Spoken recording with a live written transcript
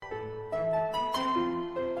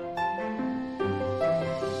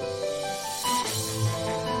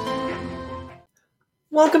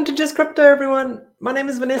Welcome to Just Crypto, everyone. My name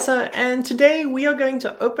is Vanessa, and today we are going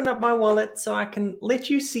to open up my wallet so I can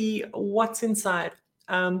let you see what's inside.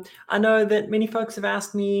 I know that many folks have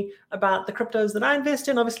asked me about the cryptos that I invest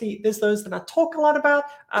in. Obviously, there's those that I talk a lot about.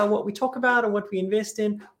 What we talk about and what we invest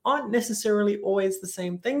in aren't necessarily always the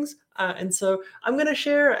same things. And so I'm going to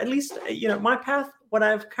share at least, my path, what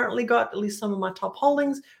I've currently got, at least some of my top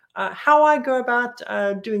holdings, how I go about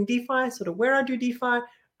doing DeFi, sort of where I do DeFi,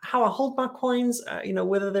 how I hold my coins,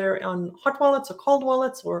 whether they're on hot wallets or cold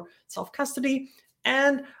wallets or self-custody.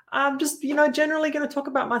 And I'm just, generally going to talk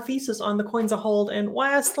about my thesis on the coins I hold and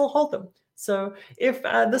why I still hold them. So if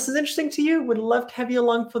this is interesting to you, would love to have you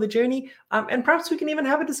along for the journey. And perhaps we can even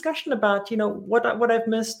have a discussion about, what I've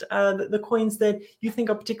missed, the coins that you think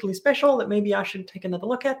are particularly special that maybe I should take another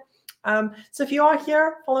look at. So if you are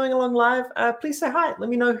here following along live, please say hi. Let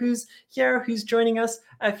me know who's here, who's joining us.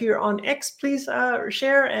 If you're on X, please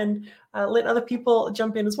share and let other people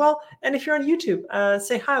jump in as well. And if you're on YouTube,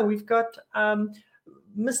 say hi. We've got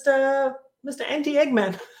Mr.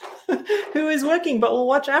 Anti-Eggman, who is working, but will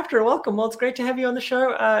watch after. Welcome. Well, it's great to have you on the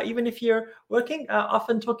show, even if you're working.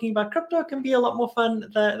 Often talking about crypto can be a lot more fun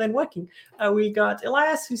than working. We got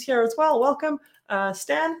Elias, who's here as well. Welcome.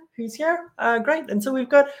 Stan, who's here. Great. And so we've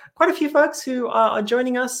got quite a few folks who are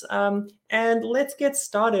joining us. And let's get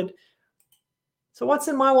started. So what's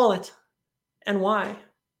in my wallet and why?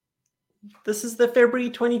 This is the February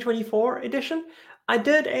 2024 edition. I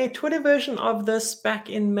did a Twitter version of this back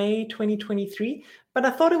in May 2023, but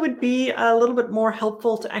I thought it would be a little bit more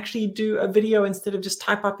helpful to actually do a video instead of just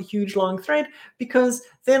type up a huge long thread, because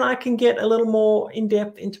then I can get a little more in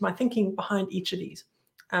depth into my thinking behind each of these.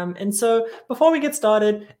 And so before we get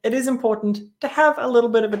started, it is important to have a little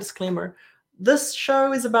bit of a disclaimer. This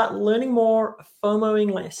show is about learning more,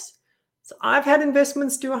 FOMOing less. So I've had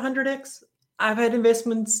investments do 100x. I've had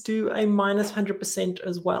investments do a minus 100%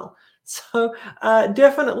 as well. So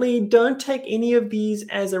definitely don't take any of these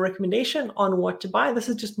as a recommendation on what to buy. This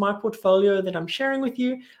is just my portfolio that I'm sharing with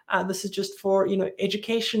you. This is just for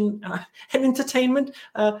education and entertainment.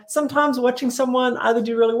 Sometimes watching someone either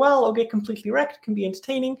do really well or get completely wrecked can be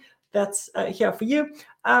entertaining. That's here for you.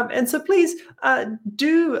 And so please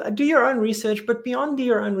do your own research, but beyond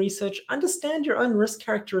your own research, understand your own risk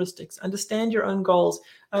characteristics, understand your own goals.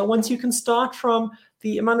 Once you can start from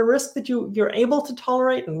the amount of risk that you're able to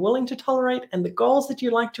tolerate and willing to tolerate, and the goals that you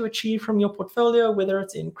like to achieve from your portfolio, whether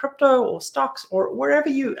it's in crypto or stocks or wherever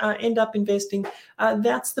you end up investing,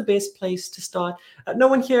 that's the best place to start. No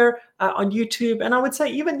one here on YouTube, and I would say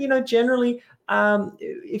even, generally,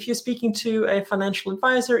 if you're speaking to a financial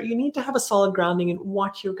advisor, you need to have a solid grounding in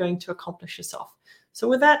what you're going to accomplish yourself. So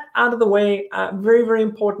with that out of the way, very, very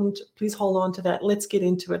important. Please hold on to that. Let's get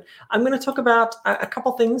into it. I'm going to talk about a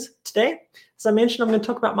couple things today. As I mentioned, I'm going to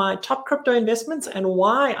talk about my top crypto investments and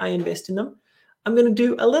why I invest in them. I'm going to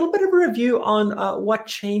do a little bit of a review on what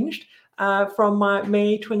changed from my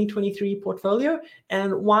May 2023 portfolio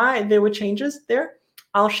and why there were changes there.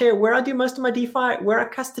 I'll share where I do most of my DeFi, where I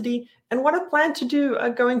custody, and what I plan to do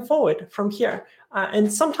going forward from here.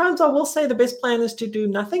 And sometimes I will say the best plan is to do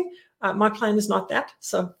nothing. My plan is not that.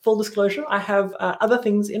 So full disclosure, I have other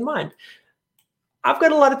things in mind. I've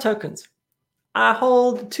got a lot of tokens. I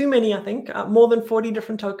hold too many, I think, more than 40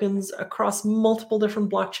 different tokens across multiple different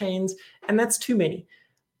blockchains, and that's too many.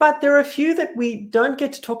 But there are a few that we don't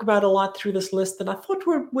get to talk about a lot through this list that I thought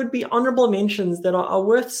would be honorable mentions that are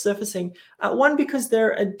worth surfacing. One, because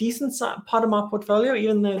they're a decent part of my portfolio,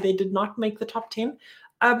 even though they did not make the top 10.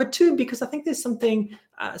 But two, because I think there's something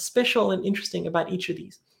special and interesting about each of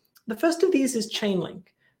these. The first of these is Chainlink.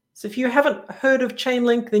 So if you haven't heard of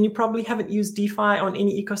Chainlink, then you probably haven't used DeFi on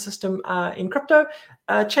any ecosystem in crypto.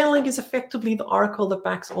 Chainlink is effectively the oracle that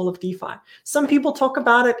backs all of DeFi. Some people talk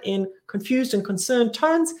about it in confused and concerned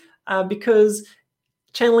tones because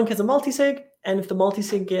Chainlink has a multisig, and if the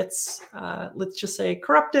multisig gets, let's just say,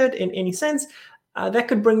 corrupted in any sense, that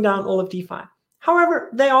could bring down all of DeFi. However,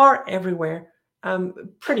 they are everywhere,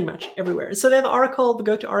 pretty much everywhere. So they're the oracle, the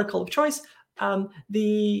go-to oracle of choice.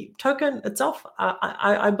 The token itself,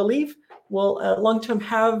 I believe, will long-term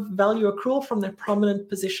have value accrual from their prominent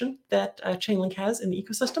position that Chainlink has in the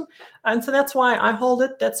ecosystem. And so that's why I hold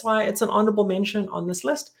it. That's why it's an honorable mention on this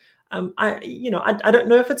list. I don't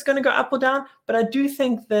know if it's going to go up or down, but I do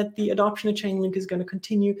think that the adoption of Chainlink is going to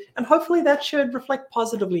continue, and hopefully that should reflect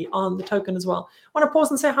positively on the token as well. I want to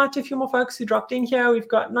pause and say hi to a few more folks who dropped in here. We've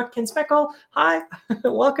got Nutkin Speckle. Hi,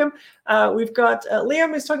 welcome. We've got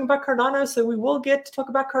Liam who's talking about Cardano, so we will get to talk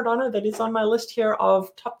about Cardano. That is on my list here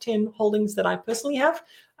of top 10 holdings that I personally have.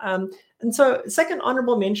 And so second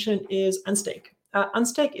honorable mention is Unstake.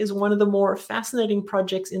 Unstake is one of the more fascinating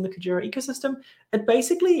projects in the Kujira ecosystem. It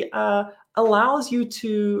basically allows you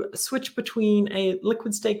to switch between a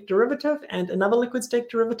liquid stake derivative and another liquid stake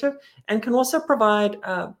derivative, and can also provide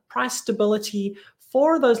price stability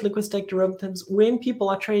for those liquid stake derivatives when people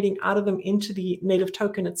are trading out of them into the native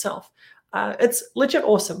token itself. It's legit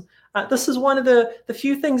awesome. This is one of the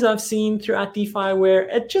few things I've seen throughout DeFi where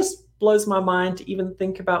it just blows my mind to even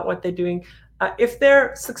think about what they're doing. If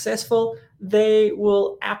they're successful, they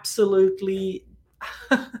will absolutely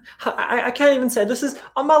I can't even say, this is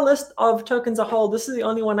on my list of tokens a whole, this is the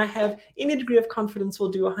only one I have any degree of confidence will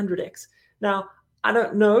do 100x. Now, I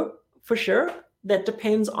don't know for sure. That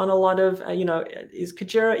depends on a lot of, is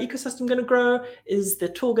Kujira ecosystem going to grow? Is the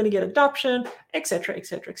tool going to get adoption, et cetera, et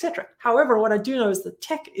cetera, et cetera. However, what I do know is the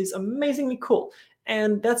tech is amazingly cool.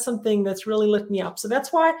 And that's something that's really lit me up. So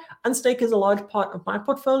that's why Unstake is a large part of my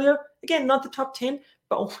portfolio. Again, not the top 10,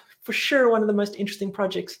 but for sure one of the most interesting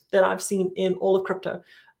projects that I've seen in all of crypto.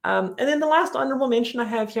 And then the last honorable mention I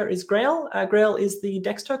have here is Grail. Grail is the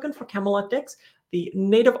DEX token for Camelot DEX, the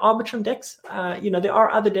native Arbitrum DEX. There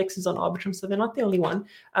are other DEXs on Arbitrum, so they're not the only one,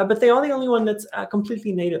 but they are the only one that's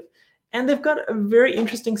completely native. And they've got a very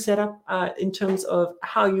interesting setup in terms of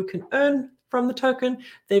how you can earn from the token.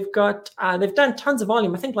 They've done tons of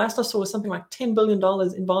volume. I think last I saw was something like $10 billion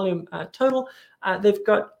in volume total. They've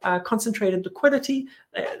got concentrated liquidity.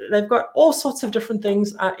 They've got all sorts of different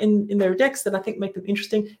things in their DEX that I think make them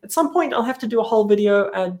interesting. At some point, I'll have to do a whole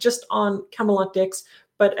video just on Camelot DEX.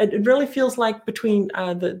 But it really feels like between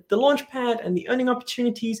the launchpad and the earning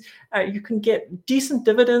opportunities, you can get decent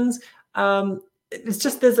dividends. It's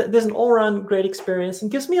just there's an all-around great experience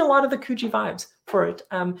and gives me a lot of the Kuji vibes for it.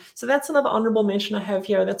 So that's another honorable mention I have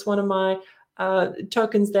here. That's one of my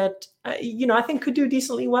tokens that I think could do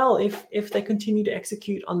decently well if they continue to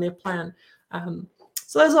execute on their plan.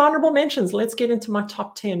 So those are honorable mentions. Let's get into my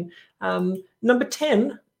top 10. Number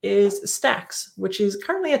 10 is Stacks, which is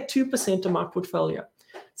currently at 2% of my portfolio.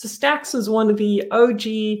 So Stacks is one of the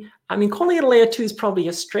OG, calling it a layer 2 is probably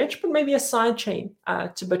a stretch, but maybe a side chain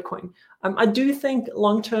to Bitcoin. I do think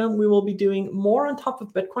long-term we will be doing more on top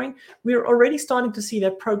of Bitcoin. We're already starting to see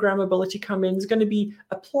that programmability come in. There's going to be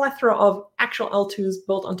a plethora of actual L2s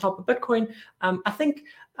built on top of Bitcoin. I think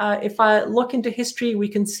if I look into history, we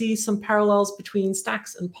can see some parallels between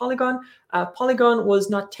Stacks and Polygon. Polygon was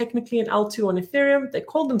not technically an L2 on Ethereum. They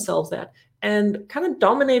called themselves that, and kind of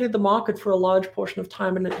dominated the market for a large portion of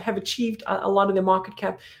time and have achieved a lot of their market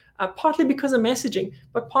cap, partly because of messaging,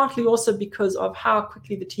 but partly also because of how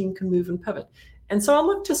quickly the team can move and pivot. And so I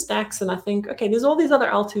look to Stacks and I think, okay, there's all these other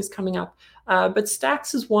L2s coming up, but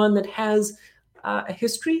Stacks is one that has a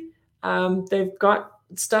history. They've got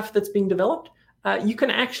stuff that's being developed. You can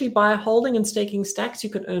actually, by holding and staking Stacks, you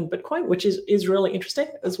can earn Bitcoin, which is really interesting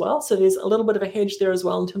as well. So there's a little bit of a hedge there as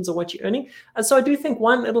well in terms of what you're earning. So I do think,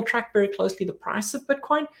 one, it'll track very closely the price of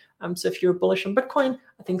Bitcoin. So if you're bullish on Bitcoin,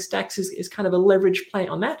 I think Stacks is kind of a leverage play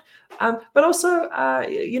on that. But also,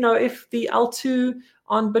 if the L2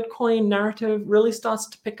 on Bitcoin narrative really starts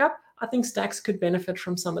to pick up, I think Stacks could benefit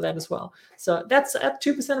from some of that as well. So that's at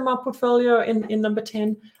 2% of my portfolio in number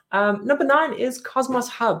 10. Number 9 is Cosmos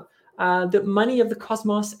Hub. The money of the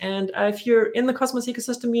Cosmos. And if you're in the Cosmos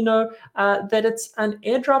ecosystem, you know that it's an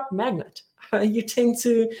airdrop magnet. You tend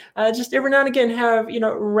to just every now and again have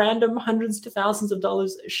random hundreds to thousands of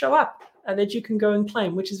dollars show up that you can go and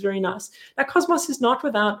claim, which is very nice. Now, Cosmos is not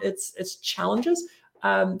without its challenges.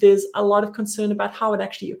 There's a lot of concern about how it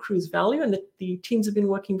actually accrues value, and that the teams have been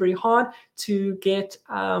working very hard to get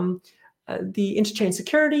the interchain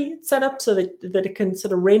security set up so that it can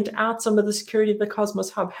sort of rent out some of the security the Cosmos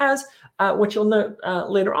Hub has. What you'll note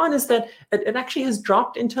later on is that it actually has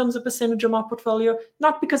dropped in terms of percentage of my portfolio,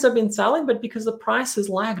 not because I've been selling, but because the price has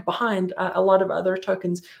lagged behind a lot of other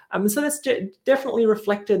tokens. So that's definitely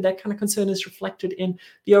reflected, that kind of concern is reflected in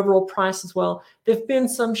the overall price as well. There have been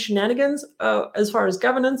some shenanigans as far as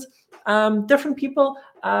governance. Different people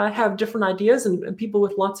have different ideas, and people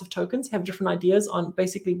with lots of tokens have different ideas on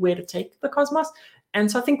basically where to take the Cosmos. And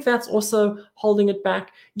so I think that's also holding it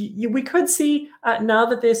back. We could see now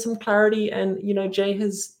that there's some clarity, and Jay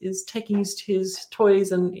is taking his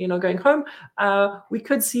toys and going home. We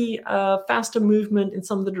could see a faster movement in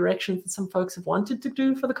some of the directions that some folks have wanted to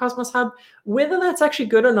do for the Cosmos Hub. Whether that's actually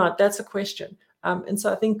good or not, that's a question. And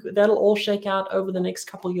so I think that'll all shake out over the next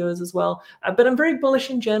couple of years as well. But I'm very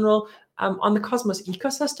bullish in general on the Cosmos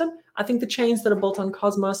ecosystem. I think the chains that are built on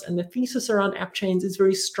Cosmos and the thesis around app chains is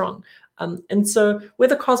very strong. And so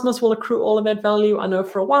whether Cosmos will accrue all of that value, I know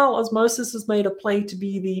for a while Osmosis has made a play to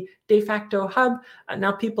be the de facto hub.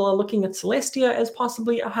 Now people are looking at Celestia as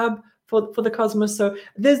possibly a hub for the Cosmos. So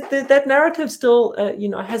that narrative still,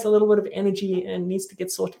 has a little bit of energy and needs to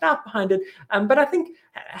get sorted out behind it. But I think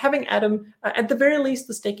having Atom, at the very least,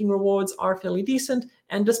 the staking rewards are fairly decent.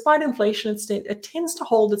 And despite inflation, it tends to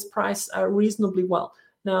hold its price reasonably well.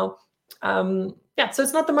 Now, so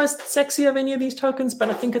it's not the most sexy of any of these tokens,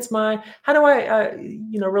 but I think it's how do I,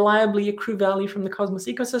 reliably accrue value from the Cosmos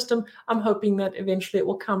ecosystem? I'm hoping that eventually it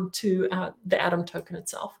will come to the Atom token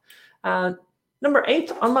itself. Number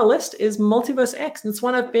 8 on my list is Multiverse X, and it's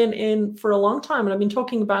one I've been in for a long time, and I've been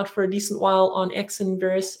talking about for a decent while on X and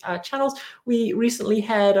various channels. We recently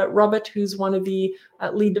had Robert, who's one of the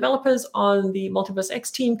lead developers on the Multiverse X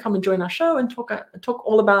team, come and join our show and talk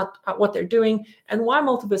all about what they're doing and why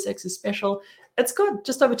Multiverse X is special. It's got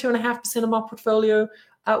just over 2.5% of my portfolio.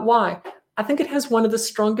 Why? I think it has one of the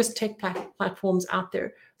strongest tech platforms out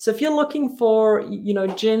there. So if you're looking for,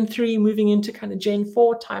 Gen 3 moving into kind of Gen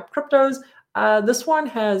 4 type cryptos, this one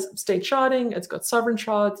has state sharding, it's got sovereign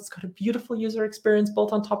shards, it's got a beautiful user experience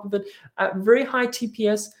built on top of it, very high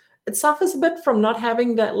TPS. It suffers a bit from not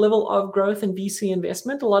having that level of growth and VC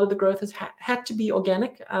investment. A lot of the growth has had to be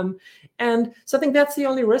organic. And so I think that's the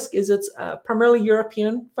only risk, is it's primarily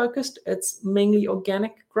European focused. It's mainly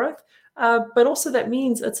organic growth, but also that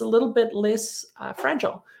means it's a little bit less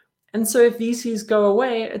fragile. And so if VCs go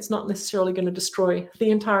away, it's not necessarily going to destroy the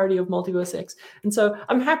entirety of Multiverse X. And so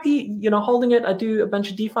I'm happy, holding it. I do a bunch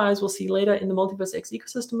of DeFi, we'll see later, in the Multiverse X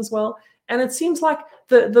ecosystem as well. And it seems like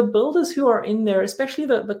the builders who are in there, especially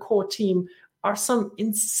the core team, are some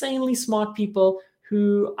insanely smart people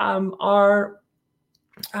who are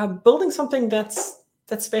building something that's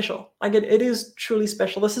special. Like it is truly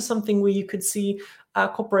special. This is something where you could see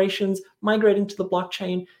corporations migrating to the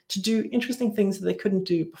blockchain to do interesting things that they couldn't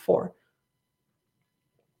do before.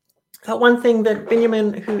 One thing that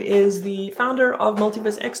Benjamin, who is the founder of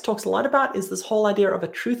Multiverse X, talks a lot about is this whole idea of a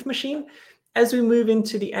truth machine. As we move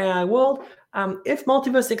into the AI world, if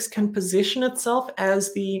Multiverse X can position itself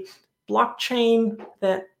as the blockchain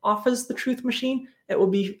that offers the truth machine, it will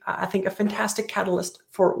be, I think, a fantastic catalyst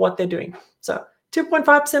for what they're doing. So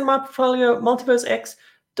 2.5% of my portfolio, Multiverse X.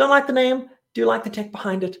 Don't like the name, do like the tech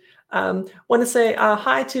behind it. Want to say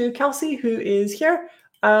hi to Kelsey, who is here.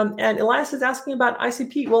 And Elias is asking about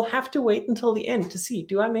ICP. We'll have to wait until the end to see,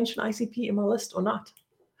 do I mention ICP in my list or not?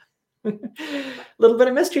 A little bit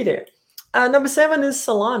of mystery there. Number 7 is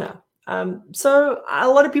Solana. So a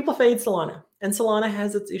lot of people fade Solana, and Solana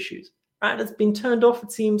has its issues, right? It's been turned off,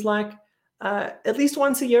 it seems like, at least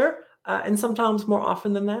once a year, and sometimes more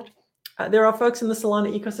often than that. There are folks in the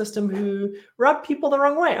Solana ecosystem who rub people the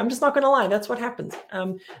wrong way. I'm just not going to lie. That's what happens.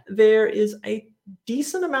 There is a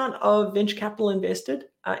decent amount of venture capital invested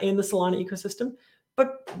in the Solana ecosystem,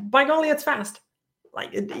 but by golly, it's fast.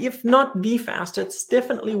 Like, if not the fastest, it's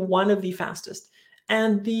definitely one of the fastest.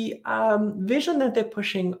 And the vision that they're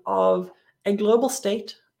pushing of a global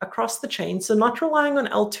state across the chain, so not relying on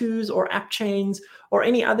L2s or app chains or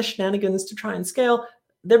any other shenanigans to try and scale,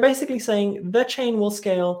 they're basically saying the chain will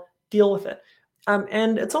scale, deal with it.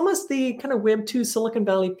 And it's almost the kind of Web 2 Silicon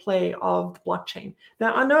Valley play of the blockchain.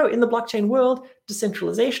 Now, I know in the blockchain world,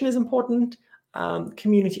 decentralization is important,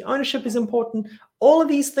 community ownership is important, all of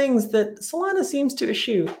these things that Solana seems to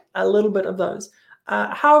eschew a little bit of those.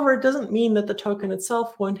 However, it doesn't mean that the token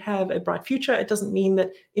itself won't have a bright future. It doesn't mean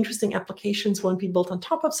that interesting applications won't be built on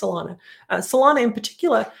top of Solana. Solana in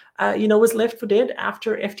particular, was left for dead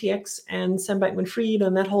after FTX and Sam Bankman-Fried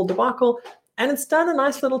and that whole debacle. And it's done a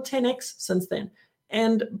nice little 10x since then.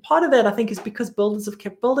 And part of that, I think, is because builders have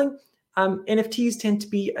kept building. NFTs tend to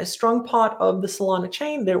be a strong part of the Solana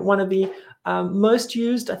chain. They're one of the most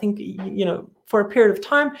used, I think, for a period of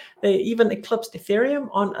time. They even eclipsed Ethereum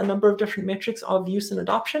on a number of different metrics of use and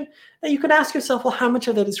adoption. Now, you could ask yourself, well, how much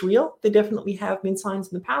of that is real? There definitely have been signs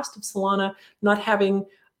in the past of Solana not having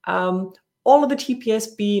all of the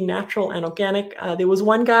TPS be natural and organic. There was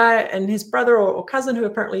one guy and his brother or cousin who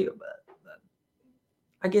apparently,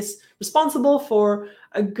 I guess, responsible for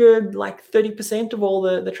a good 30% of all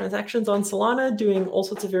the transactions on Solana, doing all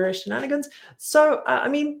sorts of various shenanigans. So,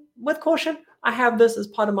 with caution, I have this as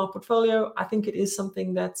part of my portfolio. I think it is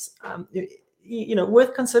something that's,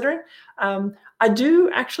 worth considering. I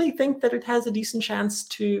do actually think that it has a decent chance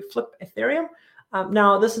to flip Ethereum.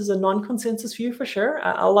 Now, this is a non-consensus view for sure.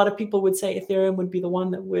 A lot of people would say Ethereum would be the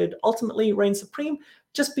one that would ultimately reign supreme,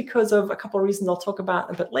 just because of a couple of reasons I'll talk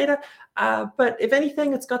about a bit later. But if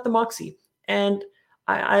anything, it's got the moxie. And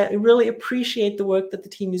I really appreciate the work that the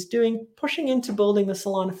team is doing, pushing into building the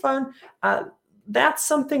Solana phone. That's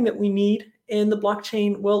something that we need in the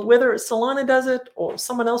blockchain world, whether Solana does it or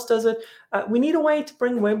someone else does it. We need a way to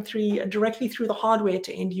bring Web3 directly through the hardware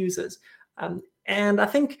to end users. And I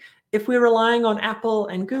think if we're relying on Apple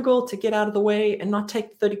and Google to get out of the way and not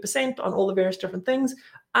take 30% on all the various different things,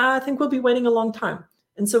 I think we'll be waiting a long time.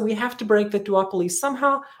 And so we have to break the duopoly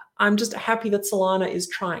somehow. I'm just happy that Solana is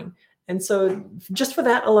trying. And so just for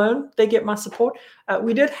that alone, they get my support.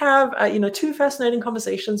 We did have, two fascinating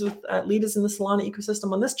conversations with leaders in the Solana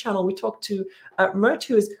ecosystem on this channel. We talked to Mert,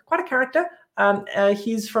 who is quite a character.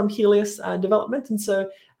 He's from Helios Development. And so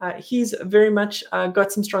he's very much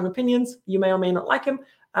got some strong opinions. You may or may not like him.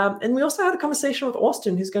 And we also had a conversation with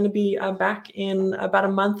Austin, who's going to be back in about a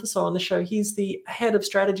month or so on the show. He's the head of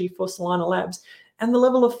strategy for Solana Labs. And the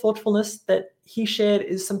level of thoughtfulness that he shared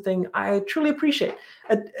is something I truly appreciate.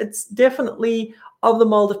 It's definitely of the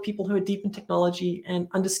mold of people who are deep in technology and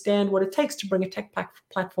understand what it takes to bring a tech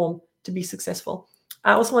platform to be successful.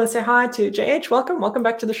 I also want to say hi to JH. Welcome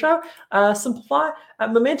back to the show. Simplify.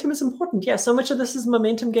 Momentum is important. Yeah, so much of this is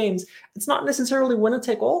momentum games. It's not necessarily winner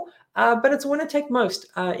take all, but it's winner take most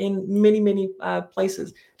in many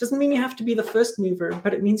places. Doesn't mean you have to be the first mover,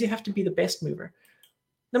 but it means you have to be the best mover.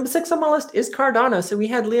 Number 6 on my list is Cardano. So we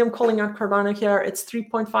had Liam calling out Cardano here. It's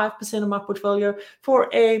 3.5% of my portfolio. For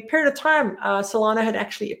a period of time, Solana had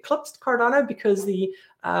actually eclipsed Cardano because the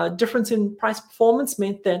difference in price performance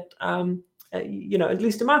meant that, at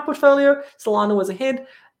least in my portfolio, Solana was ahead.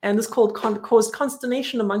 And this caused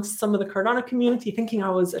consternation amongst some of the Cardano community, thinking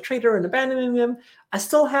I was a trader and abandoning them. I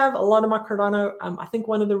still have a lot of my Cardano. I think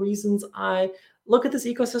one of the reasons I look at this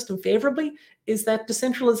ecosystem favorably is that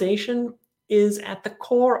decentralization is at the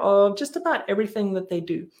core of just about everything that they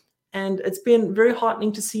do. And it's been very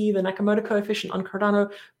heartening to see the Nakamoto coefficient on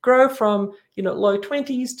Cardano grow from low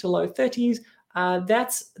 20s to low 30s.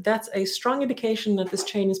 That's a strong indication that this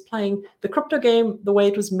chain is playing the crypto game the way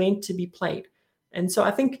it was meant to be played. And so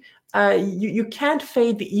I think you can't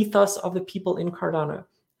fade the ethos of the people in Cardano.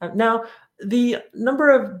 Now, the number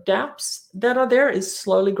of dApps that are there is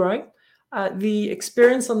slowly growing. The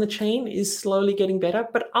experience on the chain is slowly getting better,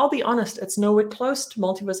 but I'll be honest, it's nowhere close to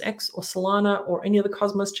Multiverse X or Solana or any of the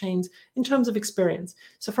Cosmos chains in terms of experience.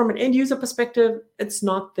 So from an end user perspective, it's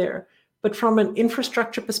not there. But from an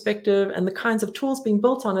infrastructure perspective and the kinds of tools being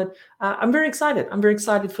built on it, I'm very excited. I'm very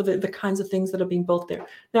excited for the kinds of things that are being built there.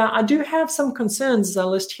 Now, I do have some concerns, as I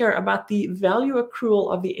list here, about the value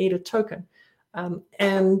accrual of the ADA token.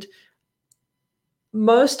 And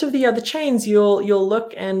most of the other chains, you'll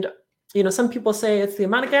look and some people say it's the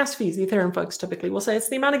amount of gas fees. The Ethereum folks typically will say it's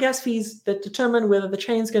the amount of gas fees that determine whether the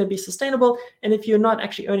chain is going to be sustainable. And if you're not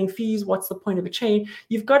actually earning fees, what's the point of a chain?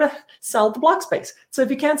 You've got to sell the block space. So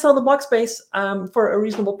if you can't sell the block space for a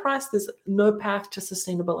reasonable price, there's no path to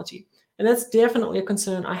sustainability. And that's definitely a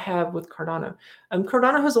concern I have with Cardano.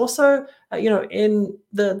 Cardano has also, in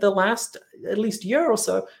the last at least year or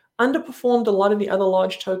so, underperformed a lot of the other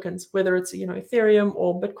large tokens, whether it's Ethereum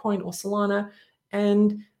or Bitcoin or Solana.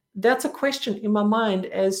 And that's a question in my mind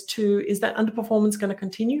as to, is that underperformance going to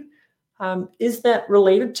continue? Is that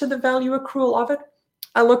related to the value accrual of it?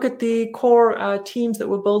 I look at the core teams that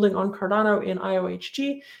we're building on Cardano in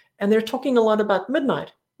IOHG, and they're talking a lot about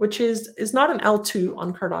Midnight, which is not an L2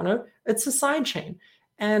 on Cardano. It's a side chain.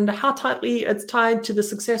 And how tightly it's tied to the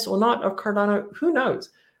success or not of Cardano, who knows?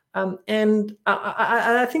 And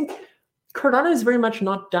I think Cardano is very much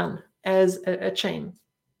not done as a chain.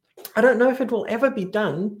 I don't know if it will ever be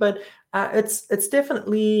done, but it's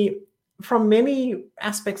definitely, from many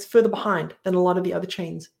aspects, further behind than a lot of the other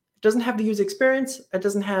chains. It doesn't have the user experience. It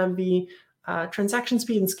doesn't have the transaction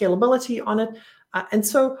speed and scalability on it. And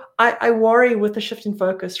so I worry with the shift in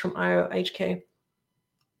focus from IOHK.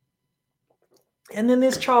 And then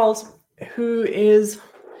there's Charles, who is,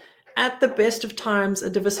 at the best of times,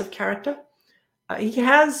 a divisive character. He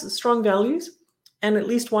has strong values. And at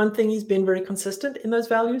least one thing, he's been very consistent in those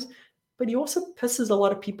values, but he also pisses a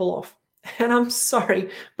lot of people off. And I'm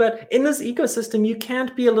sorry, but in this ecosystem, you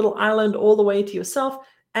can't be a little island all the way to yourself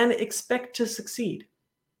and expect to succeed.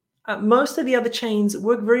 Most of the other chains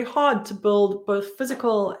work very hard to build both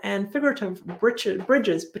physical and figurative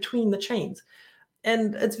bridges between the chains.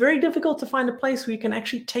 And it's very difficult to find a place where you can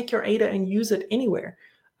actually take your ADA and use it anywhere.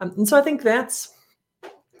 And so I think that's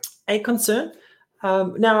a concern.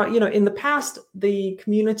 Now, in the past, the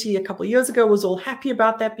community a couple of years ago was all happy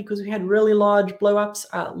about that because we had really large blowups.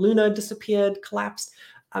 Luna disappeared, collapsed.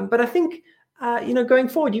 But I think, going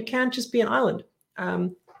forward, you can't just be an island.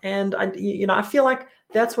 And I feel like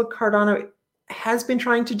that's what Cardano has been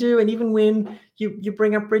trying to do. And even when you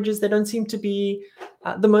bring up bridges, they don't seem to be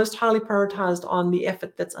the most highly prioritized on the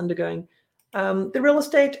effort that's undergoing. The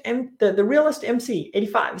realist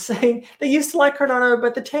MC85 saying they used to like Cardano,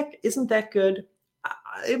 but the tech isn't that good.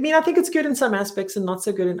 I mean, I think it's good in some aspects and not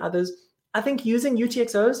so good in others. I think using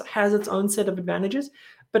UTXOs has its own set of advantages,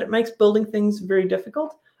 but it makes building things very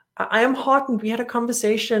difficult. I am heartened. We had a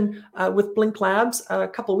conversation with Blink Labs a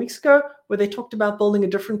couple of weeks ago where they talked about building a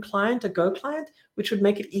different client, a Go client, which would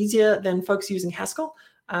make it easier than folks using Haskell.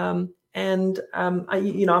 I'm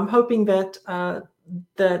hoping that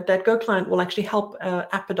that Go client will actually help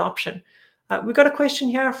app adoption. We've got a question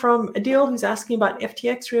here from Adil who's asking about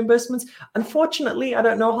FTX reimbursements. Unfortunately, I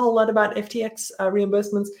don't know a whole lot about FTX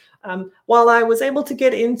reimbursements. While I was able to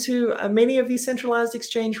get into many of these centralized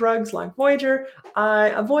exchange rugs like Voyager, I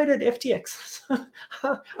avoided FTX.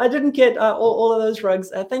 I didn't get all of those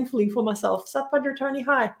rugs, thankfully for myself. Satpadra Tony,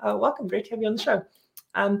 hi, welcome, great to have you on the show.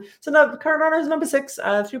 So now Cardano is number 6,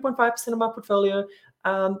 3.5% of my portfolio.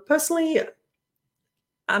 Personally,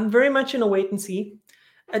 I'm very much in a wait and see.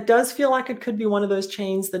 It does feel like it could be one of those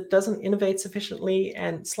chains that doesn't innovate sufficiently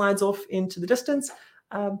and slides off into the distance.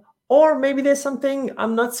 Or maybe there's something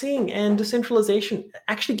I'm not seeing and decentralization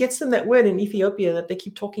actually gets them that word in Ethiopia that they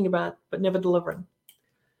keep talking about but never delivering.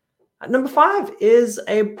 Number 5 is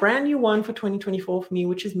a brand new one for 2024 for me,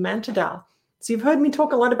 which is MantaDAO. So you've heard me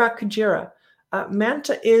talk a lot about Kujira.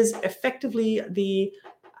 Manta is effectively the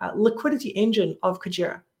liquidity engine of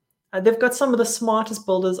Kujira. They've got some of the smartest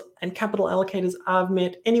builders and capital allocators I've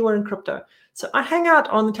met anywhere in crypto. So I hang out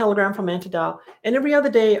on the Telegram for MantaDAO, and every other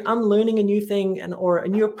day I'm learning a new thing or a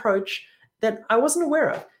new approach that I wasn't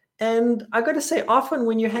aware of. And I got to say, often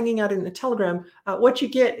when you're hanging out in the Telegram, what you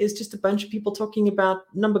get is just a bunch of people talking about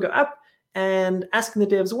number go up and asking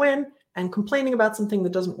the devs when and complaining about something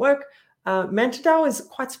that doesn't work. MantaDAO is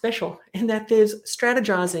quite special in that there's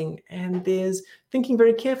strategizing and there's thinking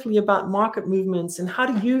very carefully about market movements and how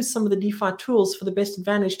to use some of the DeFi tools for the best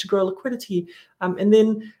advantage to grow liquidity. And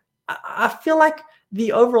then I feel like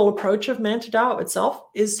the overall approach of MantaDAO itself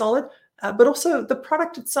is solid, but also the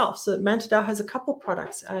product itself. So MantaDAO has a couple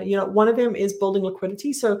products. One of them is building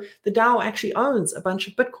liquidity. So the DAO actually owns a bunch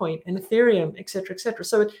of Bitcoin and Ethereum, et cetera, et cetera.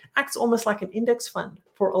 So it acts almost like an index fund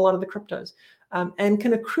for a lot of the cryptos. And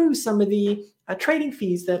can accrue some of the trading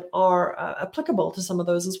fees that are applicable to some of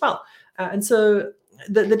those as well. And so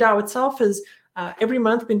the DAO itself has every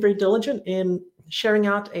month been very diligent in sharing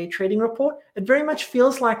out a trading report. It very much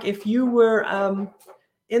feels like if you were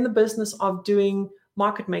in the business of doing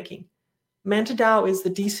market making, MantaDAO is the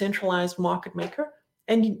decentralized market maker.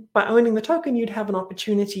 And by owning the token, you'd have an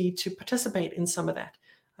opportunity to participate in some of that.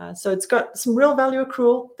 So it's got some real value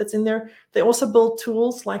accrual that's in there. They also build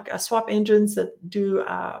tools like swap engines that do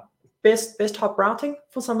best hop routing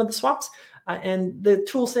for some of the swaps. And the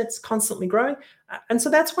tool set's constantly growing. And so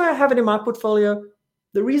that's why I have it in my portfolio.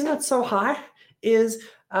 The reason it's so high is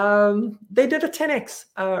they did a 10x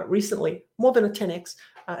recently, more than a 10x.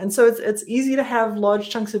 And so it's easy to have large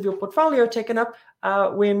chunks of your portfolio taken up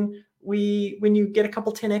when you get a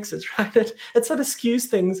couple 10x's, right? It sort of skews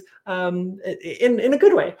things in a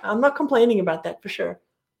good way. I'm not complaining about that for sure.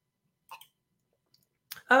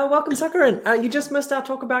 Welcome, Sakaran. You just missed our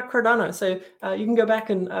talk about Cardano, so you can go back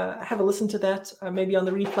and have a listen to that, maybe on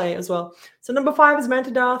the replay as well. So number 5 is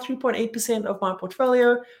MantaDAO, 3.8% of my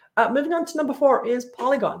portfolio. Moving on to number 4 is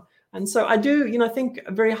Polygon. And so I do, think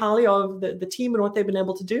very highly of the team and what they've been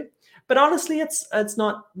able to do. But honestly, it's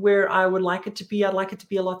not where I would like it to be. I'd like it to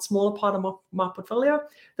be a lot smaller part of my portfolio.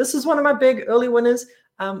 This is one of my big early winners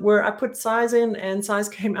where I put Size in and Size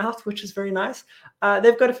came out, which is very nice.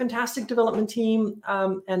 They've got a fantastic development team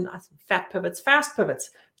and fast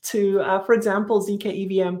pivots to, for example,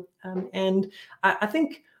 ZK EVM. And I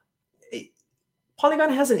think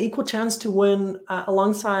Polygon has an equal chance to win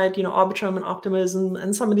alongside, Arbitrum and Optimism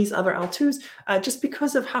and some of these other L2s just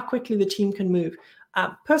because of how quickly the team can move.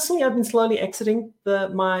 Personally, I've been slowly exiting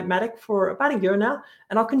my Matic for about a year now,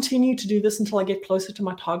 and I'll continue to do this until I get closer to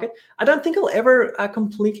my target. I don't think I'll ever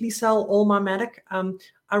completely sell all my Matic.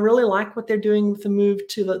 I really like what they're doing with the move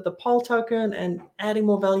to the Pol token and adding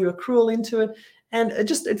more value accrual into it. And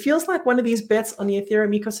it feels like one of these bets on the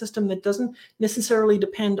Ethereum ecosystem that doesn't necessarily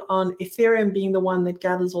depend on Ethereum being the one that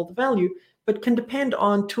gathers all the value, but can depend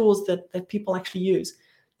on tools that people actually use.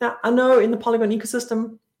 Now, I know in the Polygon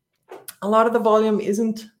ecosystem, a lot of the volume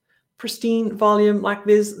isn't pristine volume. Like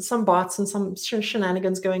there's some bots and some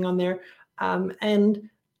shenanigans going on there. And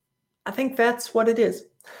I think that's what it is.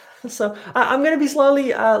 So I'm going to be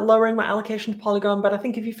slowly lowering my allocation to Polygon. But I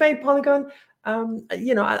think if you fade Polygon,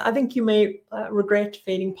 I think you may regret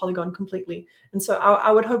fading Polygon completely. And so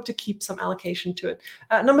I would hope to keep some allocation to it.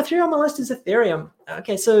 Number 3 on the list is Ethereum.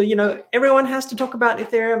 Okay, so, everyone has to talk about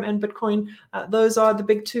Ethereum and Bitcoin. Those are the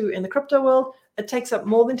big 2 in the crypto world. It takes up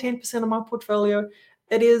more than 10% of my portfolio.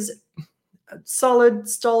 It is solid,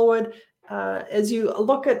 stalwart. As you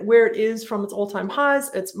look at where it is from its all-time highs,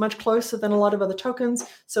 it's much closer than a lot of other tokens.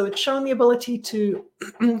 So it's shown the ability to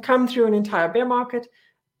come through an entire bear market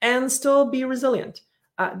and still be resilient.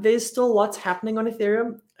 There's still lots happening on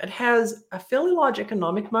Ethereum. It has a fairly large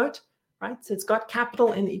economic moat, right? So it's got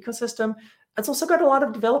capital in the ecosystem. It's also got a lot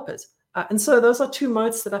of developers. And so those are two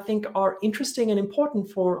moats that I think are interesting and important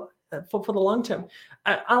for the long term.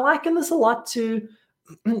 I liken this a lot to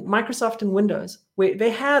Microsoft and Windows, where they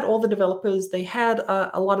had all the developers, they had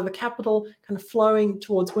a lot of the capital kind of flowing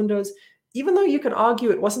towards Windows. Even though you could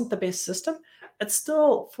argue it wasn't the best system, it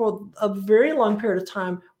still, for a very long period of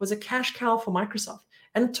time, was a cash cow for Microsoft.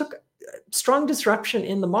 And it took strong disruption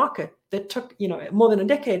in the market that took more than a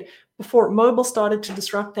decade before mobile started to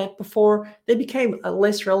disrupt that, before they became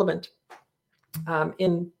less relevant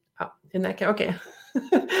in that case. Okay.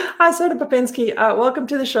 Hi, Soda Popensky. Welcome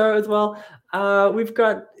to the show as well. We've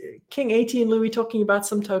got King 18 Louis talking about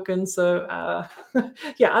some tokens. So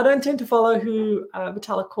yeah, I don't tend to follow who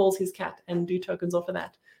Vitalik calls his cat and do tokens off of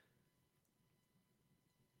that.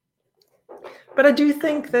 But I do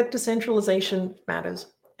think that decentralization matters.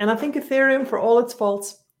 And I think Ethereum, for all its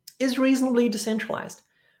faults, is reasonably decentralized.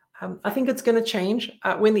 I think it's going to change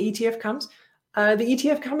when the ETF comes. The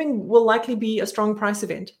ETF coming will likely be a strong price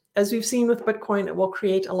event. As we've seen with Bitcoin, it will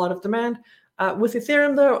create a lot of demand. With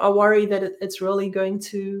Ethereum, though, I worry that it's really going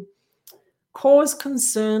to cause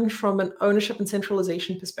concern from an ownership and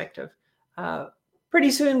centralization perspective.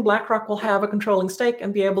 Pretty soon, BlackRock will have a controlling stake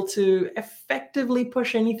and be able to effectively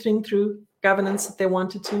push anything through governance that they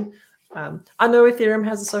wanted to. I know Ethereum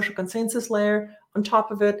has a social consensus layer on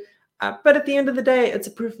top of it, but at the end of the day, it's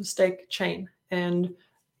a proof of stake chain, and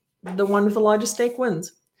the one with the largest stake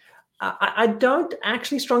wins. I don't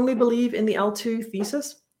actually strongly believe in the L2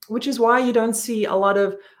 thesis, which is why you don't see a lot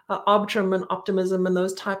of Arbitrum and Optimism and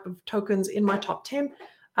those type of tokens in my top 10.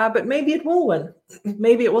 But maybe it will win.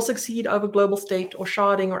 Maybe it will succeed over global state or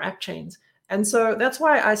sharding or app chains. And so that's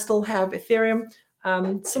why I still have Ethereum.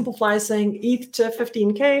 Simplify saying ETH to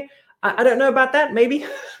 15K. I don't know about that. Maybe.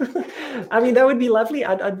 I mean, that would be lovely.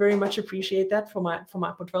 I'd very much appreciate that for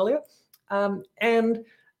my portfolio. And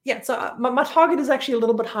yeah, so my target is actually a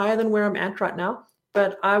little bit higher than where I'm at right now.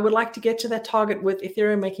 But I would like to get to that target with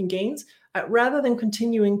Ethereum making gains rather than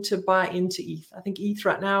continuing to buy into ETH. I think ETH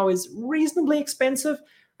right now is reasonably expensive.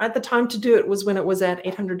 At the time to do it was when it was at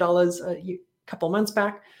 $800 a couple months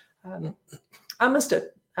back. I missed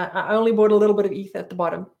it. I only bought a little bit of ETH at the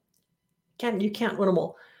bottom. You can't win them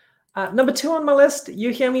all. Number 2 on my list, you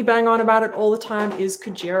hear me bang on about it all the time, is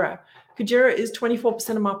Kujira. Kujira is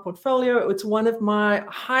 24% of my portfolio. It's one of my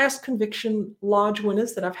highest conviction large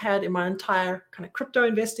winners that I've had in my entire kind of crypto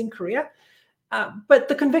investing career. But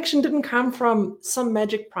the conviction didn't come from some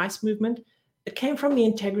magic price movement. It came from the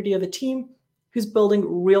integrity of the team who's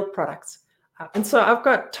building real products. And so I've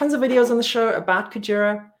got tons of videos on the show about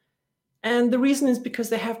Kujira. And the reason is because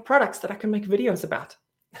they have products that I can make videos about.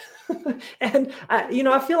 And,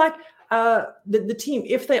 I feel like the team,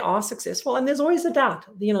 if they are successful, and there's always a doubt,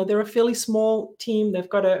 they're a fairly small team. They've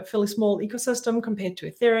got a fairly small ecosystem compared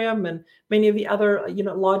to Ethereum and many of the other,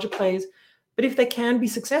 larger plays. But if they can be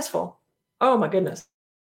successful, oh my goodness.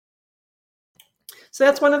 So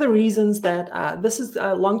that's one of the reasons that this is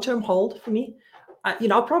a long-term hold for me.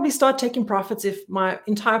 I'll probably start taking profits if my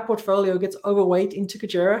entire portfolio gets overweight into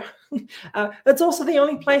Kujira. It's also the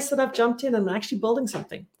only place that I've jumped in and I'm actually building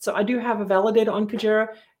something. So I do have a validator on Kujira.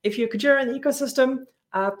 If you're Kujira in the ecosystem,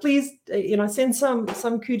 please, send some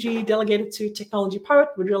Kuji delegated to Technology Poet.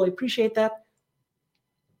 Would really appreciate that.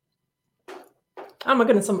 Oh my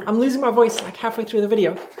goodness, I'm losing my voice like halfway through the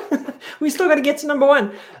video. We still got to get to number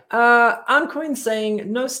 1. Uncoin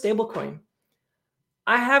saying no stablecoin.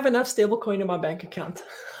 I have enough stablecoin in my bank account.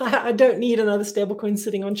 I don't need another stablecoin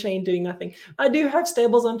sitting on chain doing nothing. I do have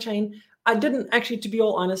stables on chain. I didn't actually, to be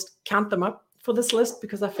all honest, count them up for this list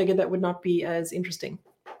because I figured that would not be as interesting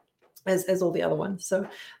as all the other ones. So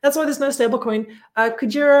that's why there's no stablecoin.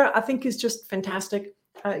 Kujira, I think, is just fantastic.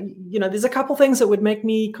 There's a couple things that would make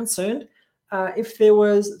me concerned. If there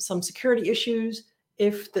was some security issues,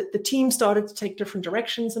 if the team started to take different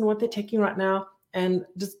directions than what they're taking right now, and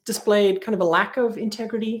displayed kind of a lack of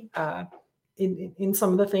integrity in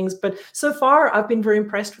some of the things. But so far, I've been very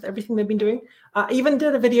impressed with everything they've been doing. I even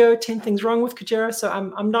did a video, 10 things wrong with Kujira. So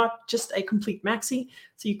I'm not just a complete maxi.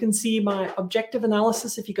 So you can see my objective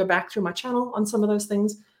analysis if you go back through my channel on some of those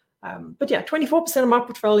things. But yeah, 24% of my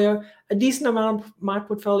portfolio, a decent amount of my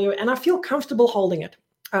portfolio, and I feel comfortable holding it.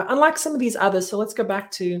 Unlike some of these others, so let's go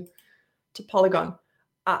back to Polygon.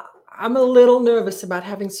 I'm a little nervous about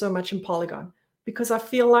having so much in Polygon, because I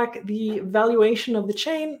feel like the valuation of the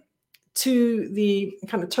chain to the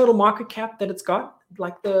kind of total market cap that it's got,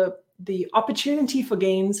 like the opportunity for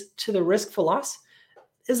gains to the risk for loss,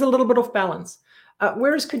 is a little bit off balance.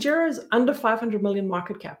 Whereas Kujira is under 500 million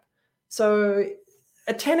market cap. So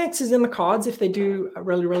a 10x is in the cards if they do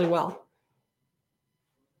really, really well.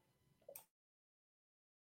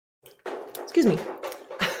 Excuse me.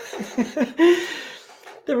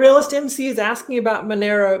 The realist MC is asking about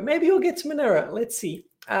Monero. Maybe we'll get to Monero. Let's see.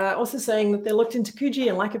 Also saying that they looked into Kuji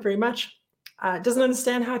and like it very much. Doesn't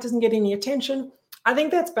understand how it doesn't get any attention. I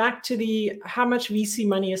think that's back to the how much VC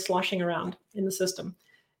money is sloshing around in the system.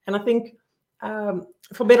 And I think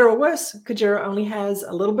for better or worse, Kujira only has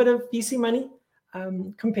a little bit of VC money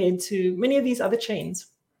compared to many of these other chains.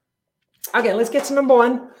 Okay, let's get to number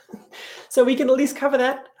one. So we can at least cover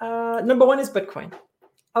that. Number one is Bitcoin.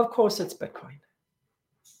 Of course, it's Bitcoin.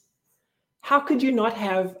 How could you not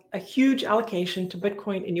have a huge allocation to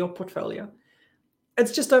Bitcoin in your portfolio?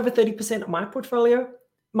 It's just over 30% of my portfolio.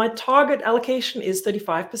 My target allocation is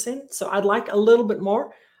 35%, so I'd like a little bit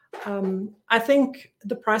more. I think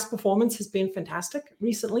the price performance has been fantastic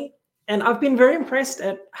recently, and I've been very impressed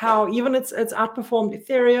at how even it's outperformed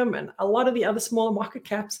Ethereum and a lot of the other smaller market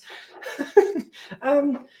caps.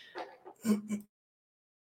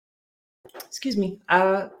 Excuse me.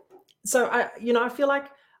 So I feel like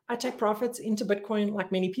I take profits into Bitcoin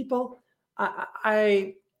like many people.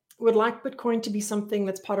 I would like Bitcoin to be something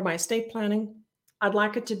that's part of my estate planning. I'd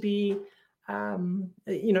like it to be,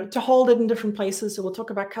 to hold it in different places. So we'll talk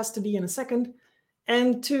about custody in a second,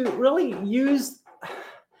 and to really use,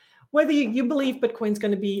 whether you believe Bitcoin's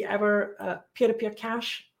going to be ever peer-to-peer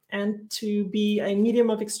cash and to be a medium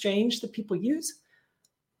of exchange that people use,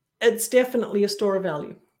 it's definitely a store of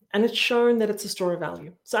value. And it's shown that it's a store of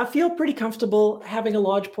value. So I feel pretty comfortable having a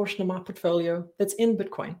large portion of my portfolio that's in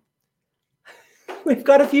Bitcoin. We've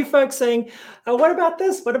got a few folks saying, what about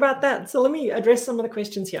this? What about that? So let me address some of the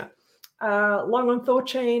questions here. Long on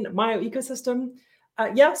ThorChain, Mayo ecosystem.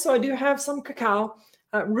 So I do have some cacao.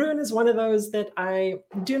 Rune is one of those that I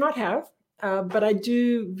do not have, but I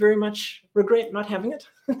do very much regret not having it.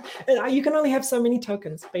 You can only have so many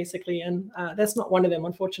tokens, basically, and that's not one of them,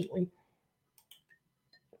 unfortunately.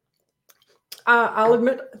 I'll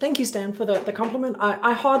admit, thank you, Stan, for the compliment.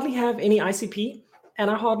 I hardly have any ICP,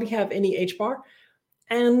 and I hardly have any HBAR.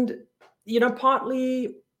 And,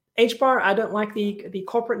 partly HBAR, I don't like the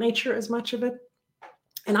corporate nature as much of it.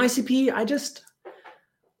 And ICP,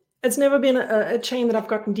 it's never been a chain that I've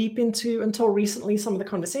gotten deep into until recently, some of the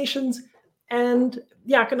conversations. And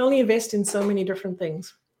I can only invest in so many different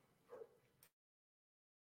things.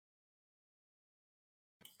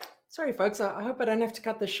 Sorry, folks, I hope I don't have to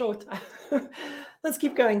cut this short. Let's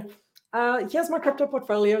keep going. Here's my crypto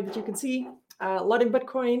portfolio that you can see. A lot in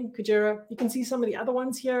Bitcoin, Kujira. You can see some of the other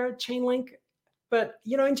ones here, Chainlink. But,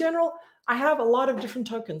 in general, I have a lot of different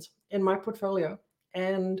tokens in my portfolio.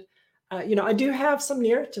 And, I do have some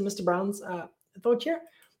near to Mr. Brown's thought here.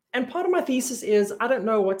 And part of my thesis is I don't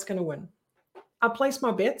know what's going to win. I place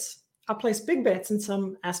my bets. I place big bets in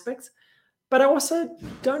some aspects. But I also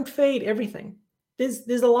don't fade everything.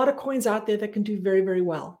 There's a lot of coins out there that can do very, very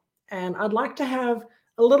well. And I'd like to have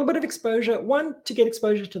a little bit of exposure, one, to get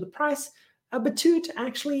exposure to the price, but two, to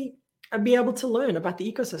actually be able to learn about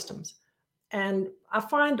the ecosystems. And I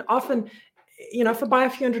find often, if I buy a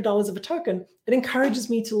few $100s of a token, it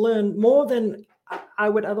encourages me to learn more than I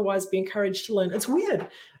would otherwise be encouraged to learn. It's weird.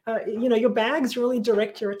 Your bags really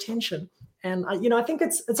direct your attention. And, I think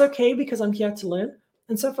it's okay because I'm here to learn.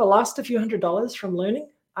 And so if I lost a few $100s from learning,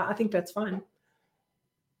 I think that's fine.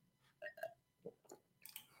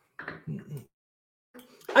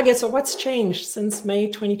 Okay, so what's changed since May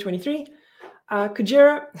 2023?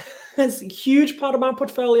 Kujira is a huge part of my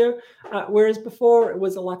portfolio, whereas before it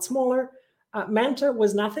was a lot smaller. Manta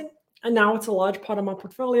was nothing, and now it's a large part of my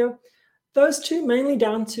portfolio. Those two mainly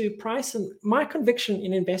down to price and my conviction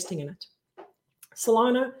in investing in it.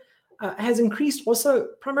 Solana has increased also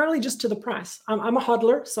primarily just to the price. I'm a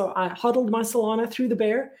hodler, so I hodled my Solana through the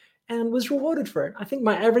bear and was rewarded for it. I think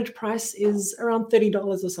my average price is around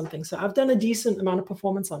 $30 or something. So I've done a decent amount of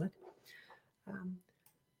performance on it.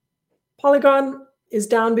 Polygon is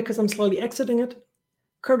down because I'm slowly exiting it.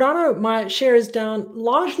 Cardano, my share is down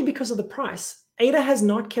largely because of the price. ADA has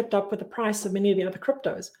not kept up with the price of many of the other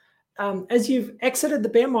cryptos. As you've exited the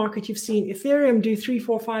bear market, you've seen Ethereum do 3,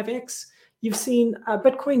 4, 5x. You've seen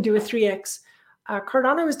Bitcoin do a 3x.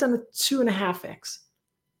 Cardano has done a 2.5x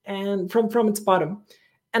and from its bottom.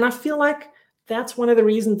 And I feel like that's one of the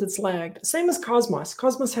reasons it's lagged. Same as Cosmos.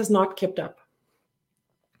 Cosmos has not kept up.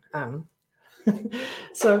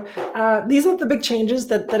 So these are the big changes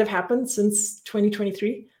that have happened since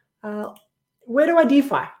 2023. Where do I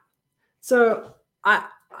DeFi? So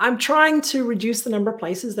I'm trying to reduce the number of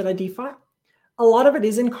places that I DeFi. A lot of it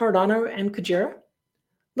is in Cardano and Kujira, a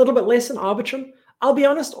little bit less in Arbitrum. I'll be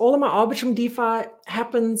honest, all of my Arbitrum DeFi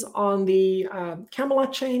happens on the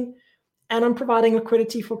Camelot chain, and I'm providing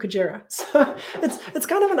liquidity for Kujira. So it's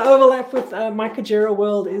kind of an overlap with my Kujira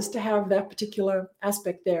world, is to have that particular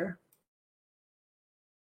aspect there.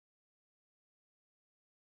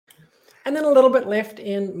 And then a little bit left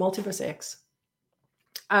in Multiverse X.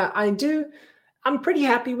 I'm pretty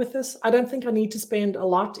happy with this. I don't think I need to spend a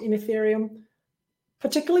lot in Ethereum,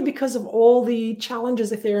 particularly because of all the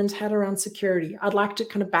challenges Ethereum's had around security. I'd like to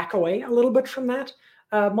kind of back away a little bit from that.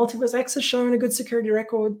 Multiverse X has shown a good security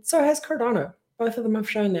record. So has Cardano. Both of them have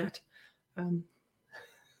shown that.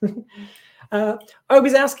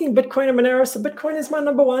 Obi's asking Bitcoin and Monero. So Bitcoin is my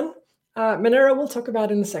number one. Monero we'll talk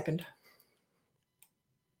about in a second.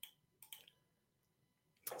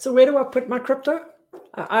 So where do I put my crypto?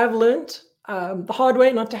 I've learned the hard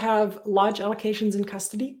way not to have large allocations in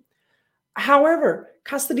custody. However,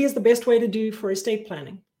 custody is the best way to do for estate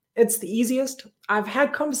planning. It's the easiest. I've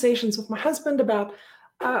had conversations with my husband about,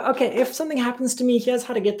 okay, if something happens to me, here's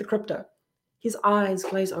how to get the crypto. His eyes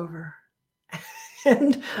glaze over.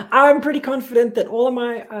 And I'm pretty confident that all of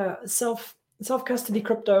my self-custody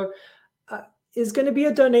crypto is going to be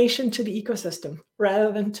a donation to the ecosystem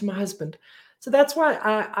rather than to my husband. So that's why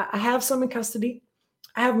I have some in custody.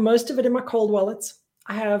 I have most of it in my cold wallets.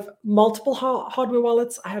 I have multiple hardware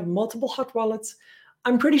wallets. I have multiple hot wallets.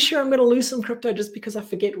 I'm pretty sure I'm going to lose some crypto just because I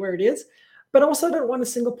forget where it is, but also don't want a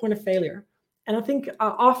single point of failure. And I think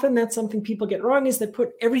often that's something people get wrong, is they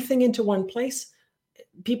put everything into one place.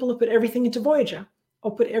 People have put everything into Voyager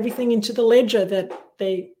or put everything into the ledger that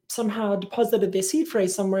they somehow deposited their seed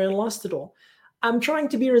phrase somewhere and lost it all. I'm trying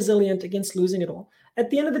to be resilient against losing it all. At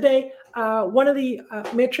the end of the day, one of the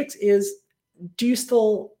metrics is, do you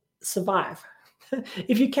still survive?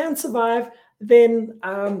 If you can survive, then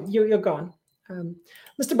you're gone.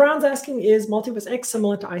 Mr. Brown's asking, is Multiverse X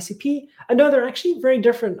similar to ICP? No, they're actually very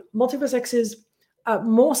different. Multiverse X is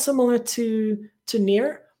more similar to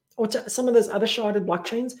Near or to some of those other sharded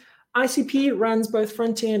blockchains. ICP runs both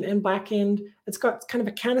front end and back end. It's got kind of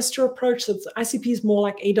a canister approach. So ICP is more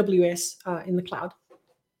like AWS in the cloud.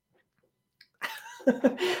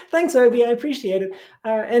 Thanks, Obi. I appreciate it.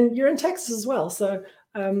 And you're in Texas as well. So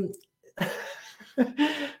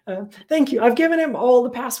thank you. I've given him all the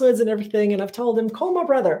passwords and everything, and I've told him, call my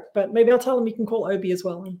brother. But maybe I'll tell him he can call Obi as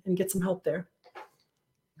well and get some help there.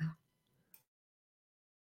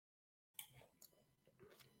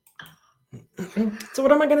 So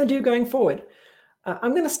what am I going to do going forward?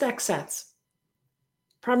 I'm going to stack sats,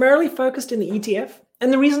 primarily focused in the ETF.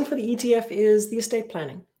 And the reason for the ETF is the estate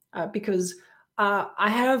planning, because I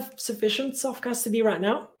have sufficient self-custody right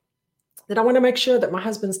now that I want to make sure that my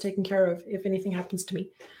husband's taken care of if anything happens to me.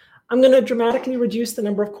 I'm going to dramatically reduce the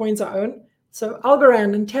number of coins I own. So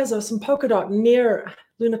Algorand and Tezos and Polkadot, Near,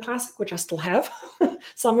 Luna Classic, which I still have,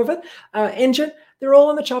 some of it, Engine, they're all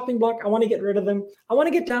on the chopping block. I want to get rid of them. I want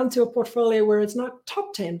to get down to a portfolio where it's not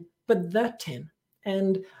top 10, but the 10.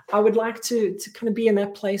 And I would like to kind of be in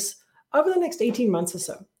that place over the next 18 months or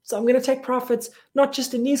so. So I'm going to take profits, not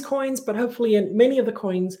just in these coins, but hopefully in many of the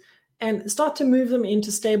coins, and start to move them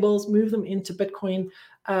into stables, move them into Bitcoin.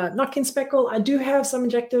 Not Speckle, I do have some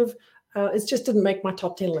Injective. It just didn't make my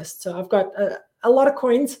top 10 list. So I've got a lot of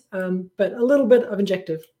coins, but a little bit of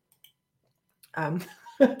Injective.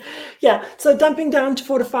 Yeah, so dumping down to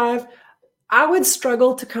 4 to 5, I would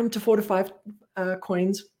struggle to come to 4 to 5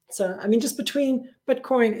 coins. So, I mean, just between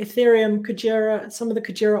Bitcoin, Ethereum, Kujira, some of the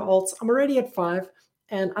Kujira alts, I'm already at 5.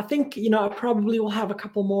 And I think, I probably will have a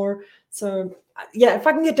couple more. So, yeah, if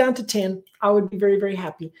I can get down to 10, I would be very, very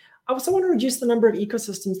happy. I also want to reduce the number of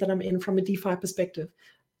ecosystems that I'm in from a DeFi perspective.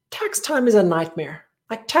 Tax time is a nightmare.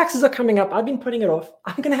 Like, taxes are coming up. I've been putting it off.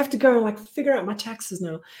 I'm going to have to go and figure out my taxes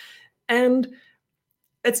now. And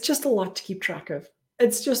it's just a lot to keep track of.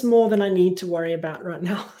 It's just more than I need to worry about right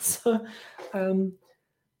now. So,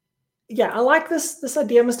 yeah, I like this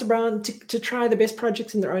idea, Mr. Brown, to try the best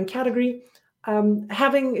projects in their own category.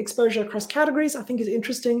 Having exposure across categories, I think, is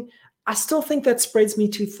interesting. I still think that spreads me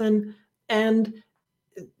too thin. And,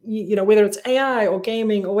 whether it's AI or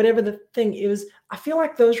gaming or whatever the thing is, I feel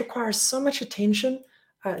like those require so much attention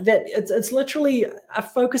that it's literally a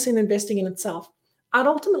focus in investing in itself. I'd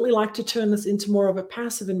ultimately like to turn this into more of a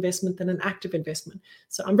passive investment than an active investment.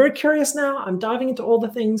 So I'm very curious now. I'm diving into all the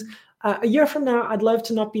things. A year from now, I'd love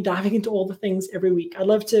to not be diving into all the things every week. I'd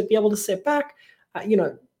love to be able to sit back,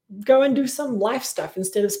 go and do some life stuff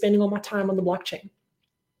instead of spending all my time on the blockchain.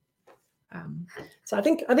 So I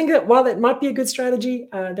think that while that might be a good strategy,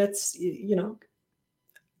 that's,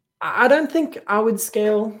 I don't think I would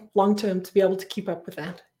scale long-term to be able to keep up with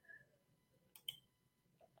that.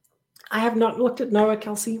 I have not looked at Noah,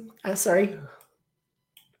 Kelsey. Sorry.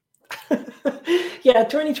 Yeah,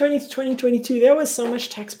 2020 to 2022, there was so much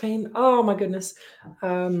tax pain. Oh my goodness.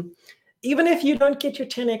 Even if you don't get your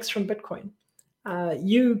 10x from Bitcoin,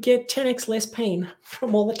 you get 10x less pain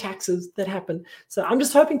from all the taxes that happen. So I'm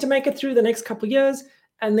just hoping to make it through the next couple of years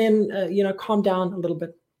and then, calm down a little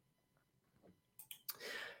bit.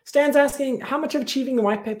 Stan's asking, how much of achieving the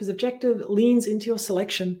white paper's objective leans into your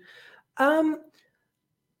selection?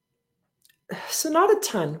 So not a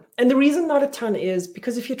ton. And the reason not a ton is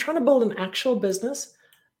because if you're trying to build an actual business,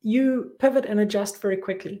 you pivot and adjust very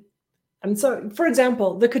quickly. And so, for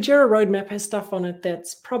example, the Kujira roadmap has stuff on it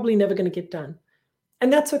that's probably never going to get done.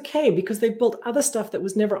 And that's okay because they've built other stuff that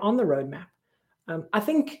was never on the roadmap. I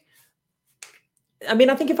think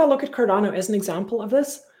if I look at Cardano as an example of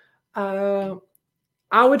this,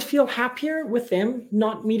 I would feel happier with them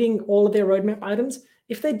not meeting all of their roadmap items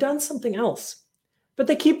if they'd done something else. But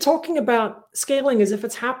they keep talking about scaling as if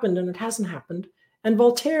it's happened and it hasn't happened. And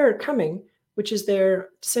Voltaire coming, which is their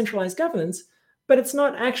decentralized governance, but it's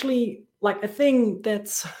not actually like a thing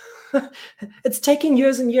that's, it's taking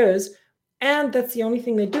years and years, and that's the only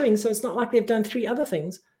thing they're doing. So it's not like they've done 3 other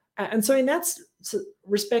things. And so in that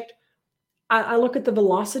respect, I look at the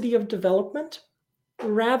velocity of development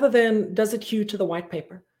rather than does it hew to the white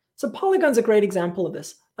paper. So Polygon's a great example of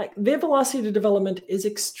this. Like their velocity of development is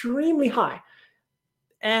extremely high.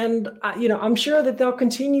 And I'm sure that they'll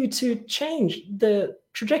continue to change the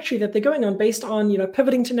trajectory that they're going on based on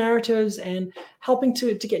pivoting to narratives and helping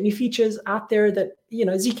to get new features out there. That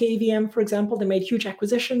ZK EVM, for example, they made huge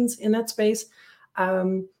acquisitions in that space.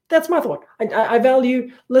 That's my thought. I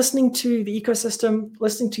value listening to the ecosystem,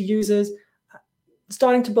 listening to users,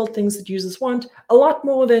 starting to build things that users want a lot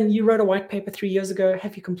more than you wrote a white paper 3 years ago.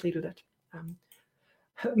 Have you completed it?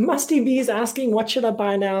 Musty B is asking, what should I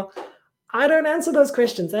buy now? I don't answer those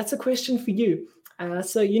questions. That's a question for you.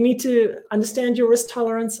 So you need to understand your risk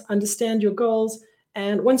tolerance, understand your goals.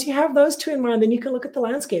 And once you have those 2 in mind, then you can look at the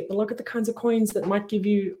landscape and look at the kinds of coins that might give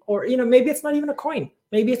you, or maybe it's not even a coin.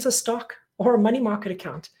 Maybe it's a stock or a money market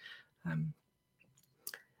account.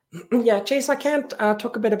 Yeah, Chase, I can't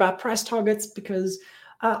talk a bit about price targets because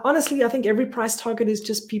honestly, I think every price target is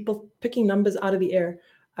just people picking numbers out of the air.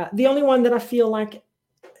 The only one that I feel like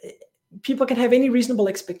people can have any reasonable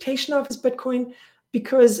expectation of is Bitcoin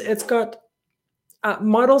because it's got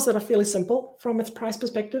models that are fairly simple from its price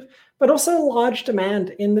perspective, but also large demand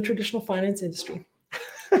in the traditional finance industry.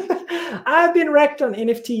 I've been wrecked on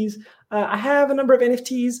NFTs. I have a number of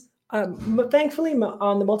NFTs, thankfully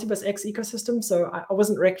on the Multiverse X ecosystem, so I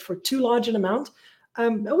wasn't wrecked for too large an amount.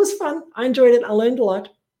 It was fun. I enjoyed it. I learned a lot.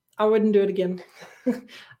 I wouldn't do it again.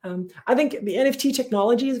 I think the NFT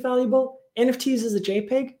technology is valuable. NFTs as a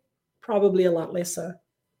JPEG, probably a lot less so.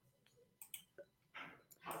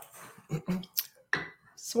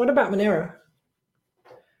 So what about Monero?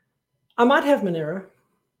 I might have Monero.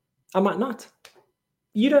 I might not.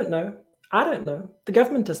 You don't know. I don't know. The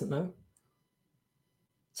government doesn't know.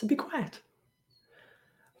 So be quiet.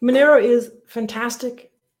 Monero is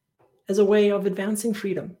fantastic as a way of advancing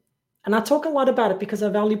freedom. And I talk a lot about it because I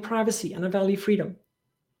value privacy and I value freedom.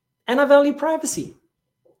 And I value privacy.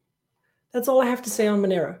 That's all I have to say on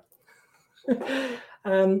Monero.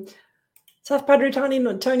 South Padre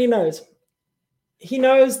Tony knows. He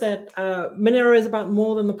knows that Monero is about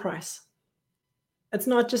more than the price. It's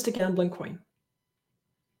not just a gambling coin.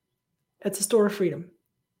 It's a store of freedom.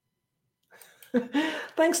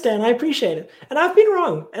 Thanks, Dan. I appreciate it. And I've been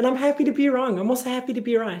wrong, and I'm happy to be wrong. I'm also happy to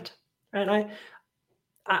be right. Right?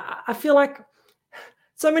 I feel like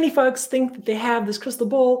so many folks think that they have this crystal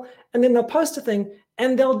ball, and then they'll post a thing,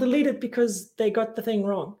 and they'll delete it because they got the thing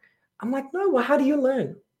wrong. I'm like, no, well, how do you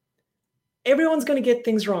learn? Everyone's going to get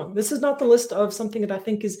things wrong. This is not the list of something that I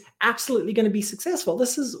think is absolutely going to be successful.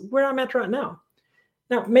 This is where I'm at right now.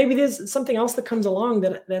 Now, maybe there's something else that comes along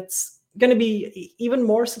that's going to be even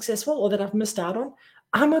more successful or that I've missed out on.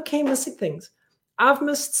 I'm okay missing things. I've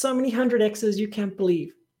missed so many 100Xs you can't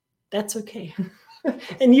believe. That's okay.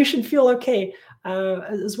 And you should feel okay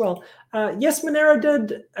as well. Yes, Monero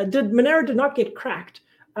did not get cracked.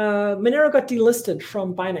 Monero got delisted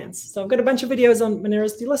from Binance. So I've got a bunch of videos on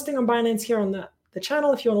Monero's delisting on Binance here on the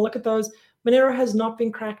channel if you want to look at those. Monero has not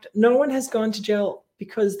been cracked. No one has gone to jail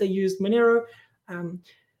because they used Monero.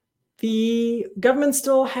 The government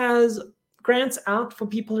still has grants out for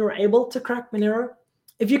people who are able to crack Monero.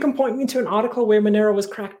 If you can point me to an article where Monero was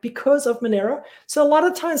cracked because of Monero. So a lot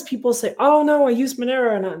of times people say, oh no, I used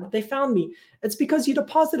Monero and they found me. It's because you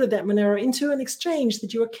deposited that Monero into an exchange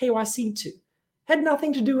that you were KYC'd to. had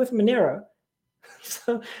nothing to do with Monero.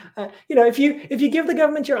 So, if you give the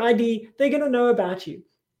government your ID, they're going to know about you,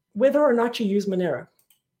 whether or not you use Monero.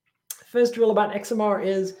 First rule about XMR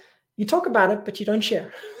is you talk about it, but you don't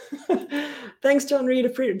share. Thanks, John Reed.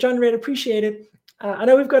 Appreciate it. I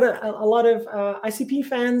know we've got a lot of ICP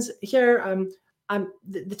fans here.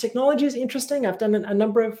 The technology is interesting. I've done a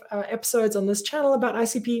number of episodes on this channel about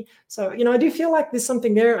ICP. So, I do feel like there's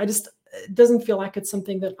something there. It doesn't feel like it's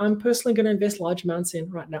something that I'm personally going to invest large amounts in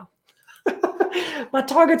right now. My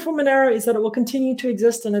target for Monero is that it will continue to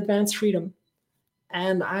exist in advanced freedom.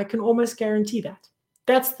 And I can almost guarantee that.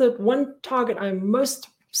 That's the one target I'm most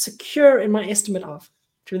secure in my estimate of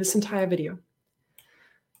through this entire video.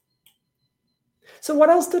 So what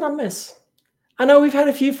else did I miss? I know we've had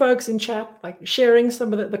a few folks in chat like sharing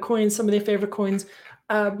some of the coins, some of their favorite coins.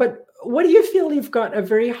 But what do you feel you've got a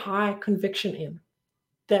very high conviction in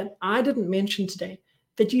that I didn't mention today,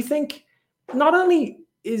 that you think not only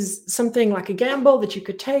is something like a gamble that you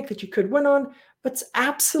could take, that you could win on, but it's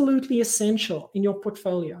absolutely essential in your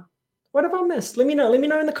portfolio? What have I missed? Let me know. Let me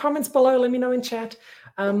know in the comments below. Let me know in chat.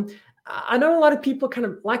 I know a lot of people kind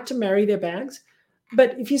of like to marry their bags,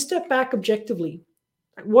 but if you step back objectively,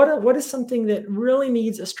 what is something that really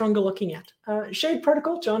needs a stronger looking at? Shade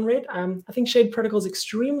Protocol, John Reed. I think Shade Protocol is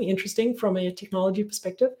extremely interesting from a technology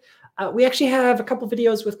perspective. We actually have a couple of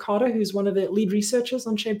videos with Carter, who's one of the lead researchers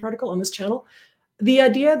on Shade Protocol on this channel. The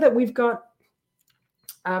idea that we've got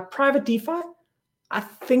private DeFi, I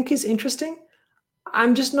think is interesting.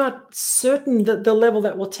 I'm just not certain that the level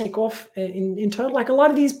that will take off in total. Like a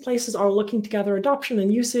lot of these places are looking to gather adoption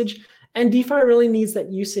and usage, and DeFi really needs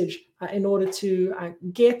that usage in order to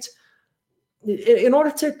in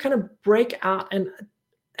order to kind of break out and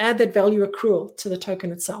add that value accrual to the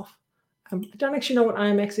token itself. I don't actually know what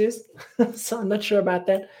IMX is, so I'm not sure about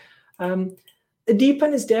that.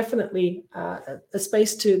 DePIN is definitely a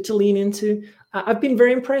space to lean into. I've been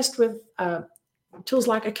very impressed with tools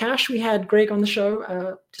like Akash. We had Greg on the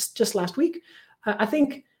show just last week. I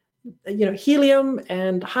think Helium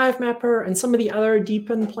and Hivemapper and some of the other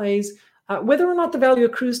DePIN plays, whether or not the value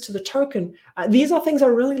accrues to the token, these are things I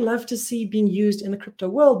really love to see being used in the crypto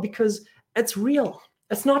world because it's real.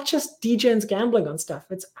 It's not just degens gambling on stuff.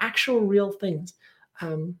 It's actual real things.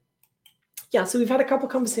 Yeah, so we've had a couple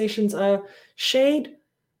conversations. Shade,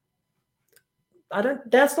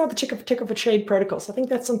 that's not the tick of a Shade protocol. So I think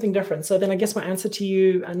that's something different. So then I guess my answer to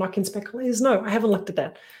you, Knock-in Speckle, is no, I haven't looked at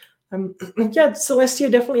that. Yeah,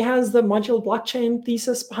 Celestia definitely has the modular blockchain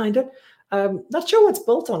thesis behind it. Not sure what's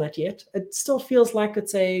built on it yet. It still feels like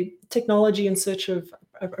it's a technology in search of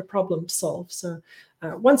a problem to solve. So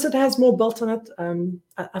once it has more built on it,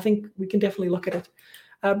 I think we can definitely look at it.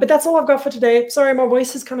 But that's all I've got for today. Sorry, my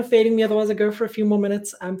voice is kind of fading me. Otherwise, I go for a few more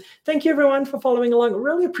minutes. Thank you, everyone, for following along.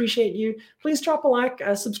 Really appreciate you. Please drop a like,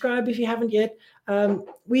 subscribe if you haven't yet.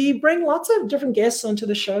 We bring lots of different guests onto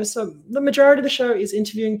the show. So the majority of the show is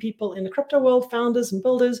interviewing people in the crypto world, founders and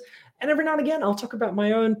builders. And every now and again, I'll talk about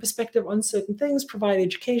my own perspective on certain things, provide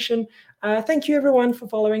education. Thank you, everyone, for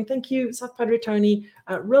following. Thank you, Sath Padre Tony.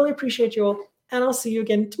 Really appreciate you all. And I'll see you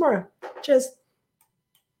again tomorrow. Cheers.